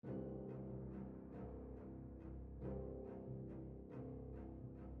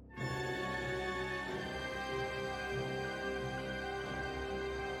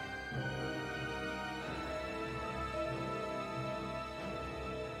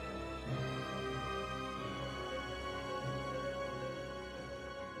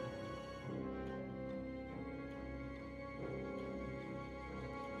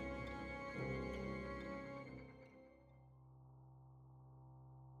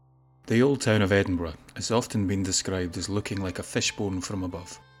The old town of Edinburgh has often been described as looking like a fishbone from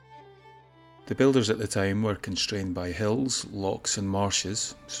above. The builders at the time were constrained by hills, lochs and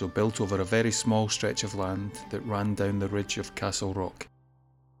marshes, so built over a very small stretch of land that ran down the ridge of Castle Rock.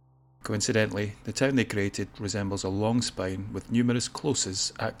 Coincidentally, the town they created resembles a long spine with numerous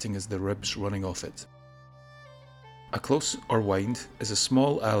closes acting as the ribs running off it. A close, or wind, is a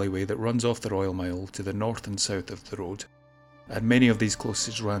small alleyway that runs off the Royal Mile to the north and south of the road, and many of these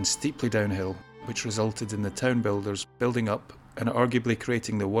closes ran steeply downhill, which resulted in the town builders building up and arguably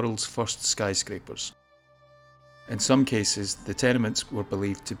creating the world's first skyscrapers. In some cases, the tenements were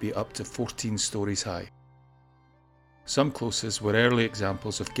believed to be up to 14 stories high. Some closes were early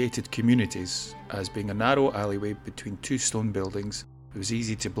examples of gated communities, as being a narrow alleyway between two stone buildings, it was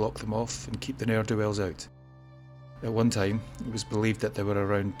easy to block them off and keep the ne'er-do-wells out. At one time, it was believed that there were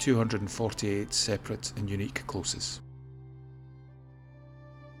around 248 separate and unique closes.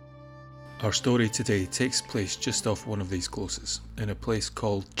 Our story today takes place just off one of these closes, in a place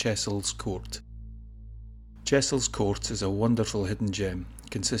called Chessel's Court. Chessel's Court is a wonderful hidden gem,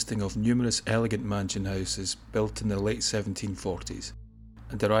 consisting of numerous elegant mansion houses built in the late 1740s,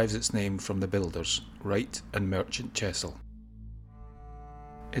 and derives its name from the builders, Wright and Merchant Chessel.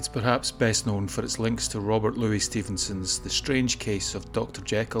 It's perhaps best known for its links to Robert Louis Stevenson's The Strange Case of Dr.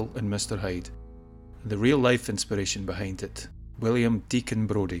 Jekyll and Mr. Hyde, and the real-life inspiration behind it, William Deacon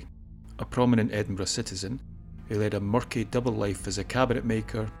Brodie, a prominent Edinburgh citizen who led a murky double life as a cabinet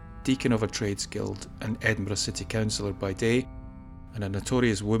maker, deacon of a trades guild and Edinburgh City Councillor by day, and a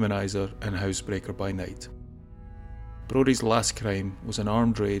notorious womaniser and housebreaker by night. Brodie's last crime was an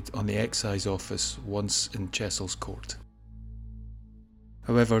armed raid on the excise office once in Chessel's Court.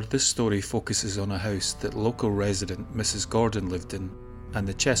 However, this story focuses on a house that local resident Mrs. Gordon lived in and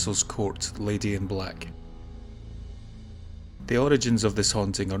the Chessel's Court Lady in Black. The origins of this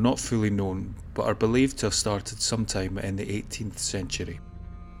haunting are not fully known, but are believed to have started sometime in the 18th century.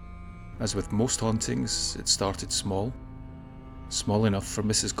 As with most hauntings, it started small enough for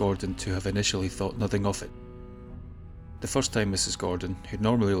Mrs. Gordon to have initially thought nothing of it. The first time Mrs. Gordon, who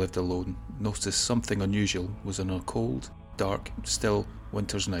normally lived alone, noticed something unusual was on a cold, dark, still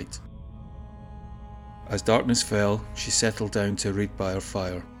winter's night. As darkness fell, she settled down to read by her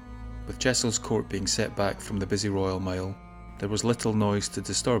fire. With Chessel's Court being set back from the busy Royal Mile, there was little noise to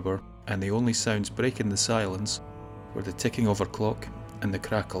disturb her, and the only sounds breaking the silence were the ticking of her clock and the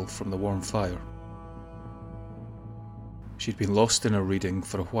crackle from the warm fire. She'd been lost in her reading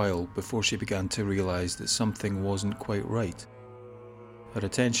for a while before she began to realise that something wasn't quite right. Her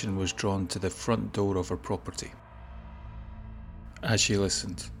attention was drawn to the front door of her property. As she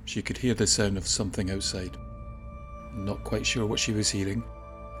listened, she could hear the sound of something outside. Not quite sure what she was hearing,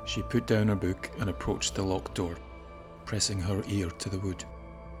 she put down her book and approached the locked door, pressing her ear to the wood.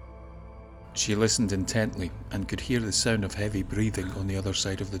 She listened intently and could hear the sound of heavy breathing on the other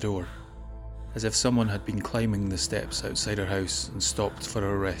side of the door, as if someone had been climbing the steps outside her house and stopped for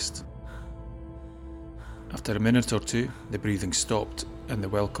a rest. After a minute or two, the breathing stopped and the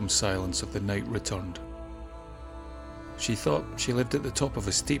welcome silence of the night returned. She thought she lived at the top of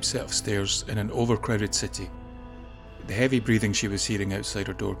a steep set of stairs in an overcrowded city. The heavy breathing she was hearing outside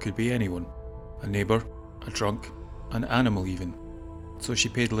her door could be anyone, a neighbour, a drunk, an animal even, so she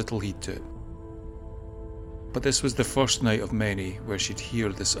paid little heed to it. But this was the first night of many where she'd hear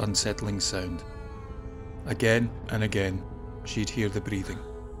this unsettling sound. Again and again, she'd hear the breathing.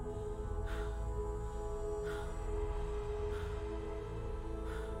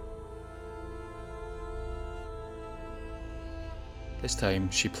 This time,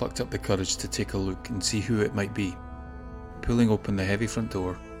 she plucked up the courage to take a look and see who it might be. Pulling open the heavy front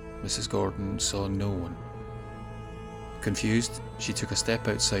door, Mrs. Gordon saw no one. Confused, she took a step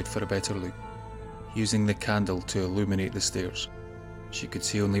outside for a better look. Using the candle to illuminate the stairs, she could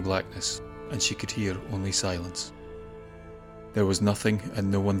see only blackness, and she could hear only silence. There was nothing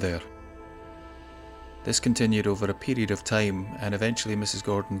and no one there. This continued over a period of time, and eventually Mrs.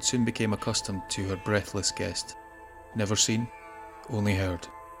 Gordon soon became accustomed to her breathless guest. Never seen, only heard.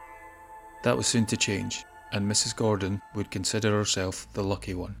 That was soon to change, and Mrs. Gordon would consider herself the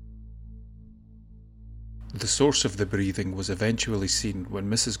lucky one. The source of the breathing was eventually seen when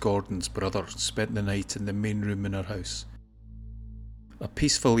Mrs. Gordon's brother spent the night in the main room in her house. A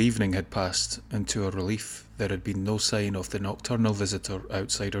peaceful evening had passed, and to her relief, there had been no sign of the nocturnal visitor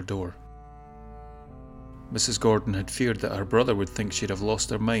outside her door. Mrs. Gordon had feared that her brother would think she'd have lost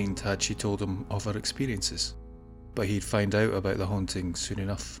her mind had she told him of her experiences, but he'd find out about the haunting soon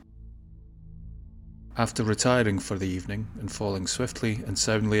enough. After retiring for the evening and falling swiftly and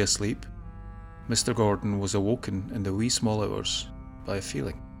soundly asleep, Mr. Gordon was awoken in the wee small hours by a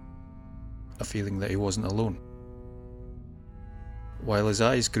feeling. a feeling that he wasn't alone. While his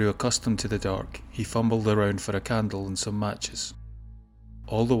eyes grew accustomed to the dark, he fumbled around for a candle and some matches,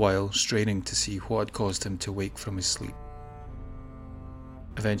 all the while straining to see what had caused him to wake from his sleep.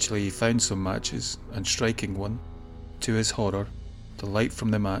 Eventually he found some matches, and striking one, to his horror, the light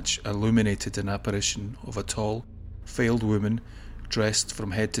from the match illuminated an apparition of a tall, veiled woman dressed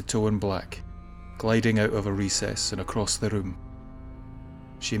from head to toe in black, gliding out of a recess and across the room.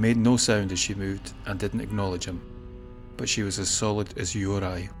 She made no sound as she moved and didn't acknowledge him, but she was as solid as you or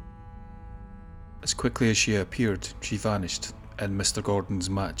I. As quickly as she appeared, she vanished, and Mr. Gordon's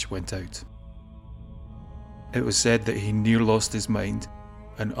match went out. It was said that he near lost his mind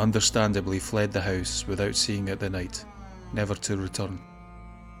and understandably fled the house without seeing it that night, never to return.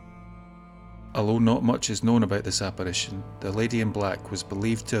 Although not much is known about this apparition, the lady in black was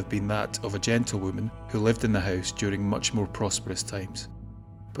believed to have been that of a gentlewoman who lived in the house during much more prosperous times,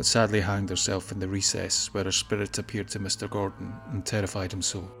 but sadly hanged herself in the recess where her spirit appeared to Mr. Gordon and terrified him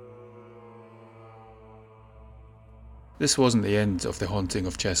so. This wasn't the end of the haunting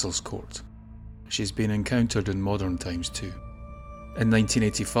of Chessel's Court. She's been encountered in modern times too. In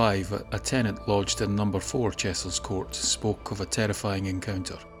 1985, a tenant lodged in number 4 Chessel's Court spoke of a terrifying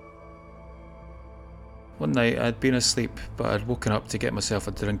encounter. One night I'd been asleep, but I'd woken up to get myself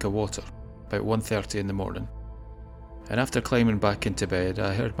a drink of water, about 1:30 in the morning. And after climbing back into bed,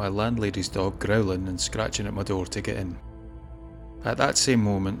 I heard my landlady's dog growling and scratching at my door to get in. At that same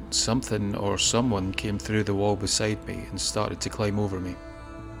moment, something or someone came through the wall beside me and started to climb over me,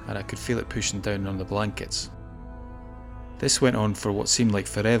 and I could feel it pushing down on the blankets. This went on for what seemed like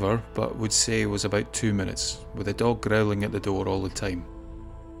forever, but would say was about 2 minutes, with the dog growling at the door all the time.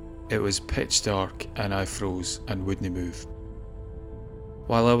 It was pitch dark and I froze and wouldn't move.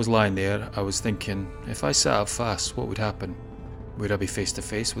 While I was lying there, I was thinking, if I sat up fast, what would happen? Would I be face to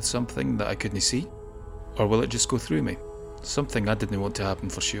face with something that I couldn't see? Or will it just go through me? Something I didn't want to happen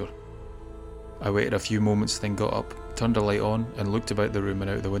for sure. I waited a few moments, then got up, turned a light on and looked about the room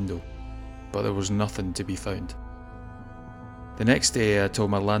and out the window, but there was nothing to be found. The next day I told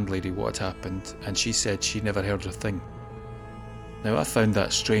my landlady what had happened, and she said she never heard a thing. Now I found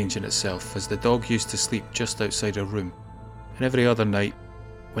that strange in itself, as the dog used to sleep just outside her room, and every other night,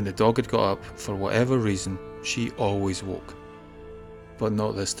 when the dog had got up, for whatever reason, she always woke. But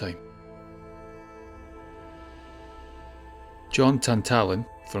not this time. John Tantallon,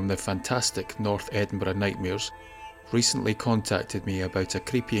 from the fantastic North Edinburgh Nightmares, recently contacted me about a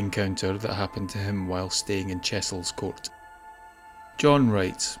creepy encounter that happened to him while staying in Chessel's Court. John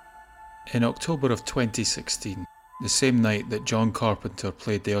writes, in October of 2016, the same night that John Carpenter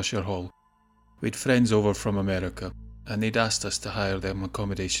played the Usher Hall, we'd friends over from America, and they'd asked us to hire them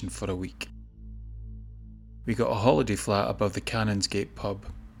accommodation for a week. We got a holiday flat above the Canonsgate pub,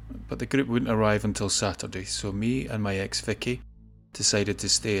 but the group wouldn't arrive until Saturday, so me and my ex Vicky decided to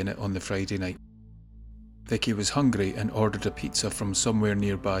stay in it on the Friday night. Vicky was hungry and ordered a pizza from somewhere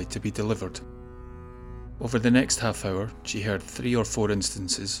nearby to be delivered. Over the next half hour, she heard 3 or 4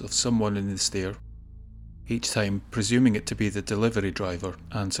 instances of someone in the stair. Each time, presuming it to be the delivery driver,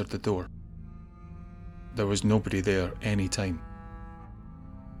 answered the door. There was nobody there any time.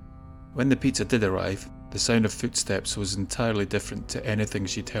 When the pizza did arrive, the sound of footsteps was entirely different to anything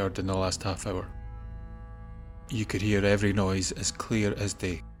she'd heard in the last half hour. You could hear every noise as clear as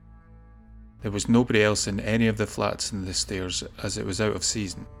day. There was nobody else in any of the flats in the stairs, as it was out of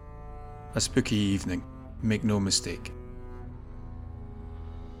season. A spooky evening, make no mistake.